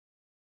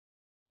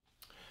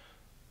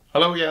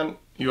Hello again,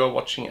 you are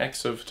watching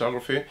EXO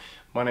Photography.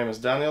 My name is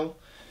Daniel.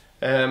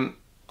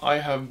 I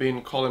have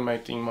been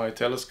collimating my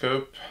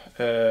telescope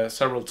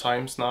several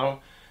times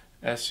now,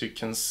 as you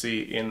can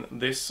see in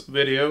this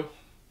video.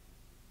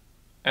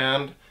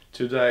 And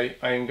today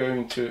I am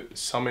going to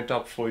sum it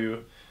up for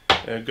you,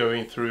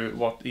 going through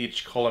what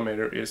each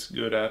collimator is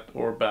good at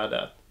or bad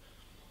at.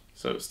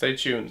 So stay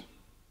tuned.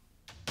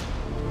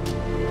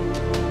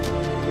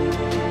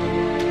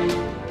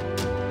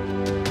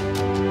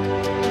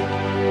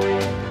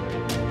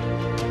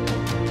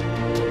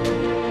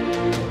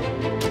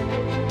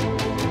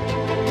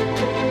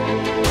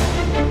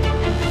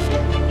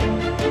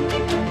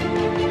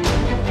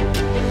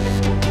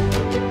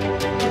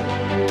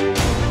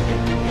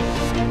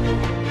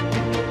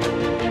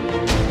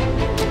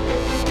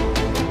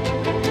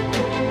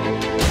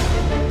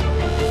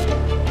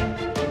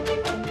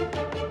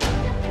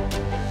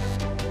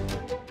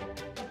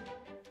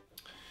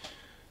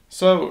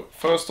 So,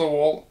 first of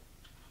all,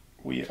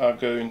 we are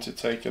going to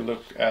take a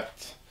look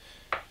at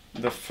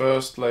the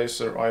first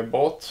laser I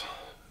bought,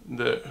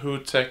 the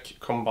Hotech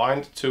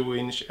combined 2"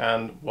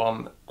 and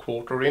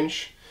 1/4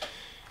 inch.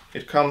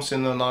 It comes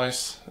in a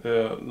nice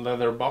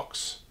leather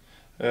box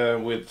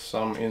with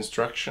some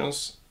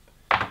instructions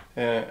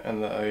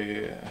and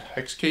a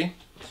hex key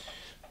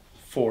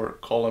for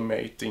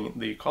collimating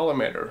the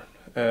collimator,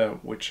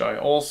 which I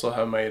also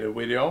have made a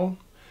video on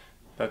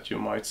that you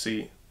might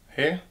see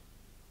here.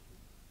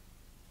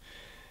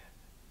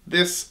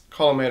 This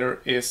collimator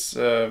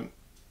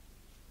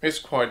is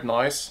quite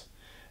nice.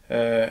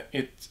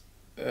 It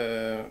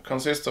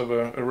consists of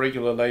a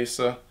regular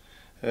laser,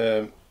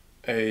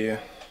 a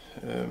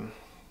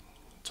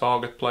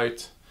target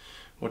plate,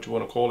 what you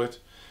want to call it.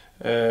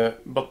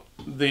 But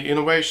the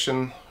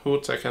innovation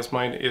Hotech has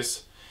made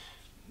is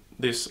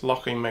this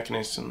locking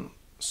mechanism.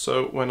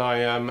 So when I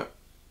am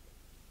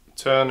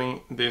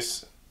turning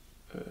this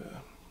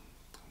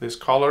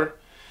collar,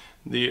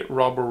 the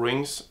rubber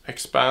rings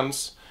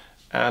expands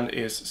and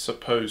is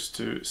supposed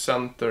to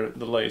center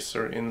the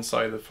laser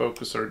inside the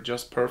focuser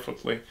just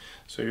perfectly,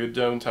 so you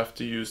don't have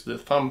to use the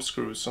thumb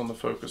screws on the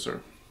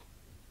focuser.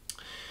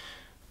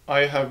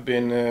 I have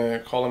been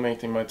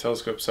collimating my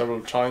telescope several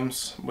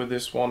times with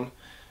this one,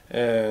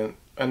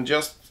 and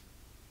just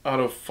out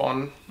of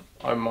fun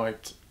I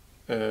might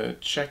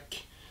check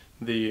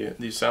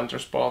the center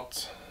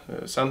spot,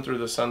 center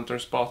the center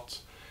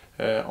spot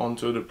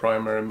onto the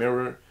primary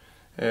mirror,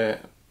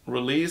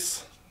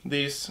 release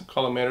this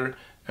collimator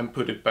and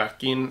put it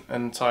back in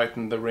and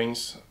tighten the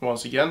rings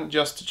once again,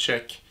 just to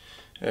check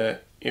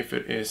if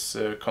it is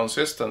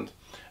consistent,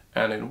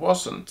 and it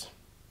wasn't.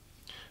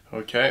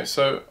 Okay,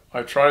 so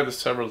I tried this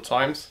several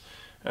times,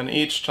 and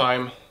each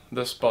time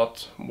the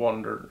spot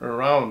wandered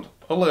around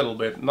a little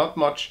bit, not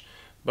much,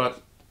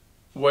 but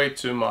way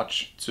too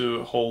much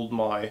to hold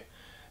my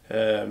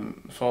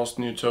fast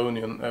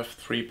Newtonian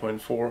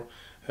f3.4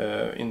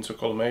 into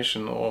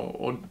collimation,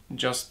 or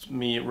just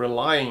me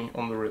relying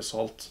on the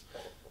result.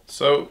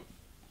 So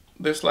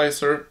this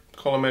laser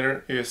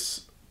collimator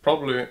is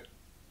probably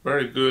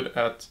very good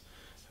at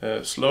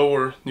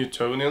slower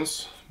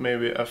Newtonians,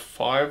 maybe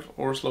f5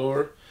 or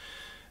slower,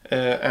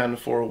 and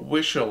for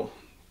visual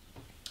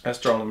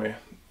astronomy.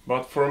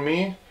 But for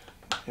me,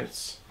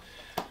 it's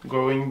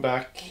going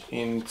back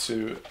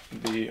into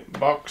the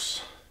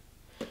box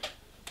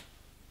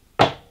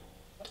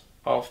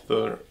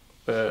after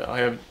I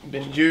have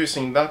been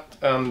using that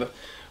and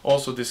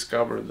also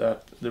discovered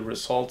that the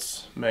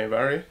results may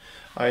vary.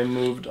 I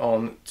moved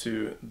on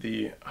to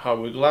the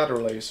Howie Glatter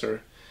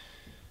laser,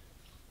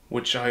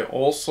 which I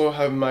also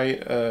have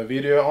made a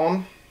video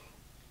on.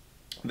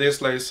 This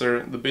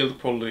laser, the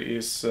build quality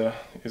is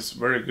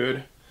very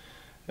good.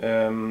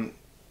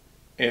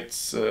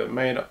 It's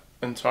made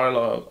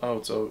entirely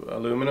out of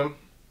aluminum,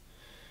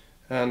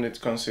 and it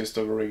consists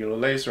of a regular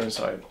laser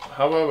inside.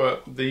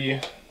 However,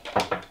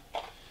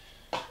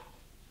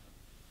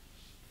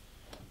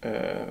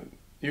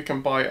 you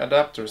can buy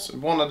adapters.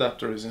 One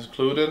adapter is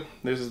included.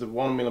 This is the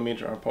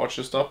 1mm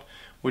aperture stop,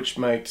 which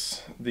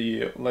makes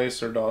the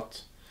laser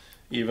dot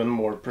even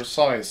more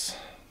precise.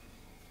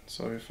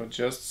 So if I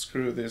just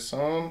screw this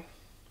on,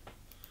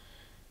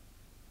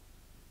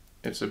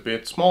 it's a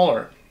bit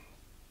smaller,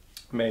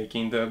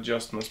 making the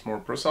adjustments more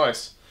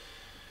precise.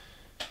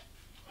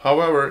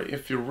 However,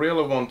 if you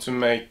really want to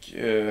make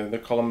the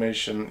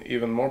collimation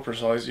even more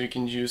precise, you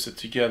can use it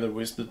together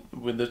with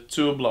the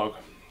Tublug.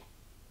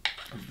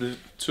 The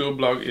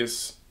Tublug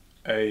is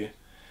a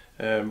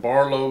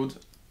bar load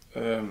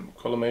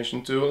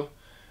collimation tool,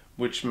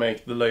 which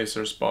makes the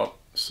laser spot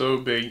so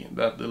big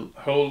that the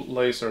whole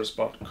laser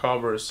spot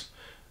covers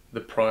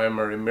the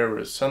primary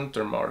mirror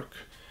center mark,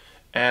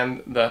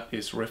 and that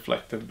is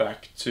reflected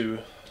back to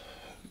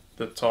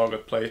the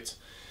target plate,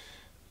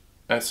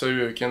 and so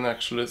you can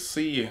actually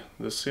see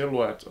the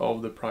silhouette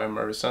of the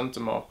primary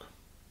center mark.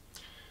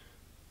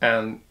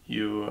 And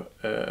you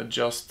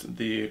adjust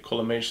the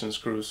collimation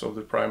screws of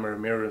the primary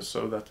mirror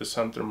so that the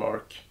center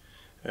mark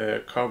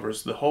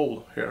covers the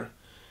hole here.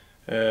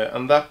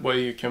 And that way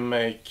you can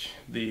make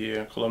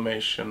the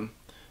collimation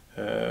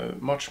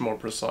much more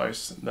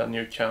precise than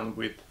you can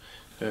with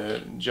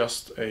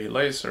just a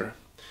laser.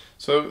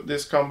 So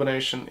this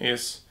combination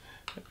is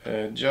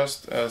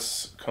just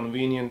as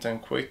convenient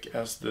and quick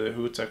as the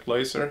Hotech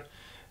laser,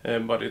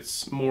 but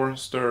it's more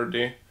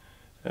sturdy,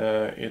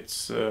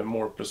 it's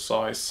more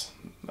precise,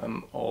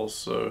 and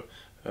also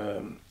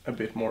a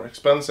bit more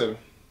expensive.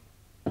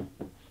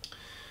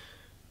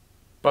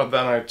 But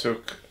then I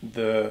took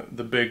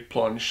the big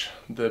plunge,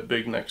 the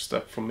big next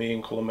step for me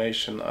in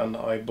collimation, and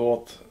I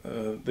bought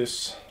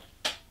this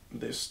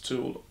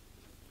tool.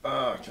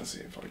 I can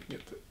see if I can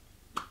get the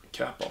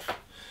cap off.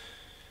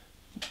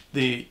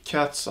 The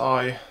Cat's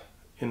Eye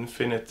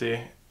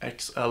Infinity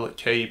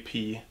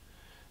XLKP-A.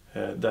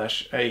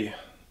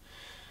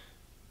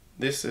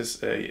 This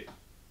is a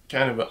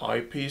kind of an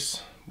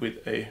eyepiece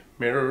with a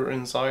mirror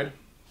inside.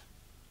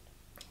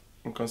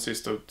 It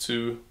consists of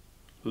two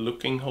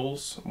looking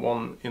holes,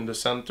 one in the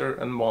center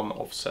and one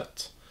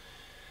offset.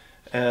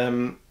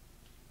 The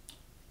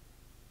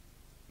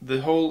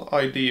whole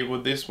idea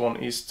with this one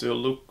is to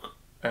look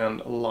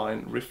and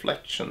align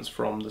reflections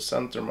from the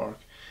center mark,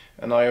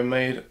 and I have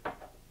made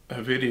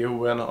a video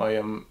when I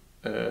am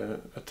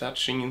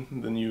attaching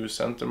the new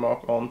center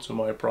mark onto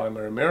my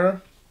primary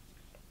mirror.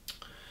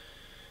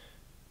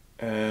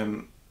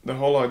 The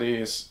whole idea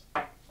is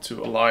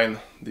to align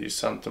the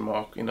center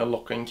mark in a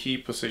lock and key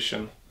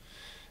position.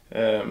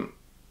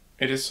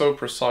 It is so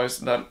precise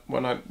that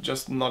when I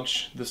just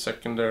nudge the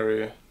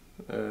secondary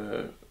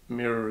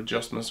mirror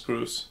adjustment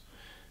screws,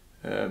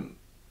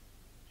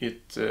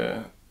 it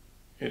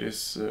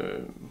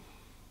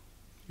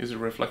is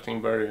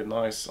reflecting very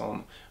nice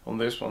on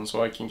this one,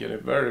 so I can get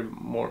it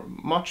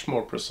much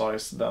more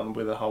precise than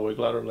with a Howie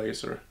Glatter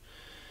laser.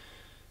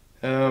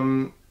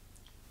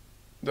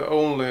 The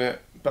only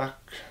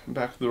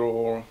backdoor,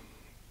 or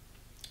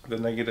the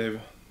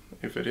negative,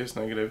 if it is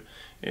negative,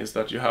 is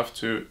that you have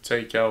to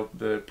take out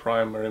the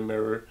primary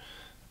mirror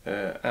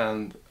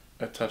and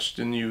attach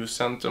the new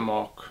center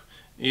mark,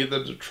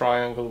 either the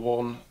triangle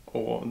one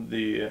or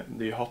the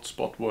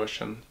hotspot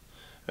version,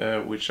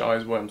 which I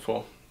went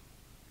for.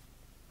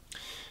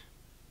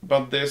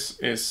 But this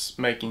is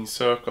making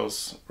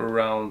circles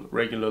around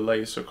regular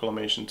laser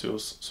collimation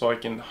tools, so I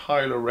can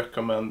highly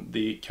recommend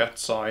the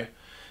Cat's Eye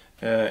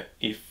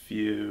if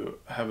you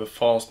have a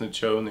fast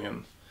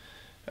Newtonian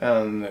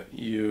and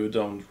you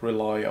don't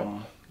rely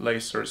on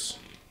lasers.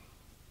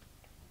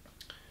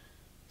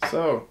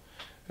 So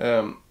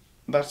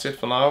that's it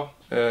for now.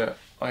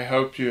 I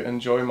hope you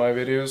enjoy my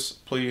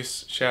videos.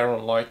 Please share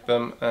and like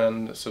them,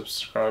 and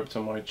subscribe to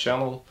my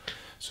channel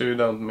so you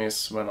don't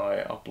miss when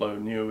I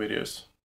upload new videos.